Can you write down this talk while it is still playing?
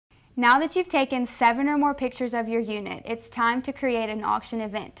Now that you've taken 7 or more pictures of your unit, it's time to create an auction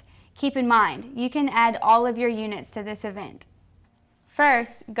event. Keep in mind, you can add all of your units to this event.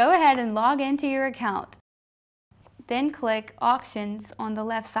 First, go ahead and log into your account. Then click Auctions on the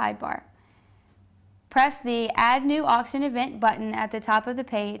left sidebar. Press the Add New Auction Event button at the top of the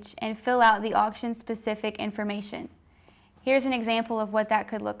page and fill out the auction-specific information. Here's an example of what that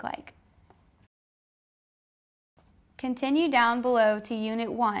could look like. Continue down below to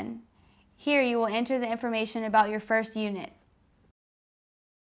Unit 1. Here you will enter the information about your first unit.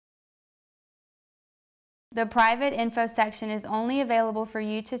 The private info section is only available for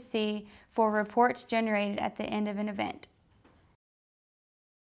you to see for reports generated at the end of an event.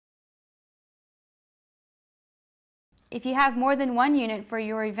 If you have more than one unit for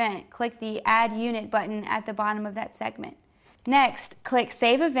your event, click the Add Unit button at the bottom of that segment. Next, click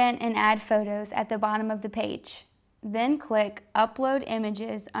Save Event and Add Photos at the bottom of the page. Then click Upload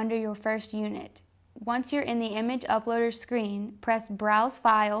Images under your first unit. Once you're in the image uploader screen, press Browse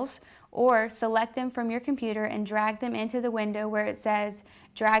Files or select them from your computer and drag them into the window where it says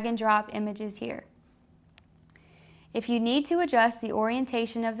Drag and Drop Images Here. If you need to adjust the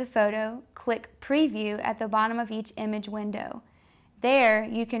orientation of the photo, click Preview at the bottom of each image window. There,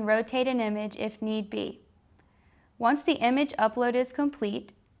 you can rotate an image if need be. Once the image upload is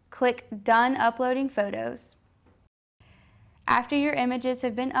complete, click Done Uploading Photos. After your images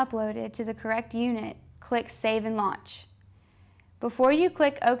have been uploaded to the correct unit, click Save and Launch. Before you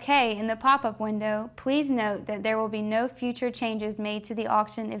click OK in the pop-up window, please note that there will be no future changes made to the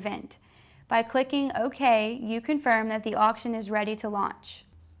auction event. By clicking OK, you confirm that the auction is ready to launch.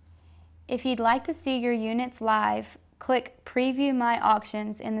 If you'd like to see your units live, click Preview My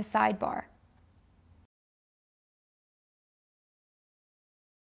Auctions in the sidebar.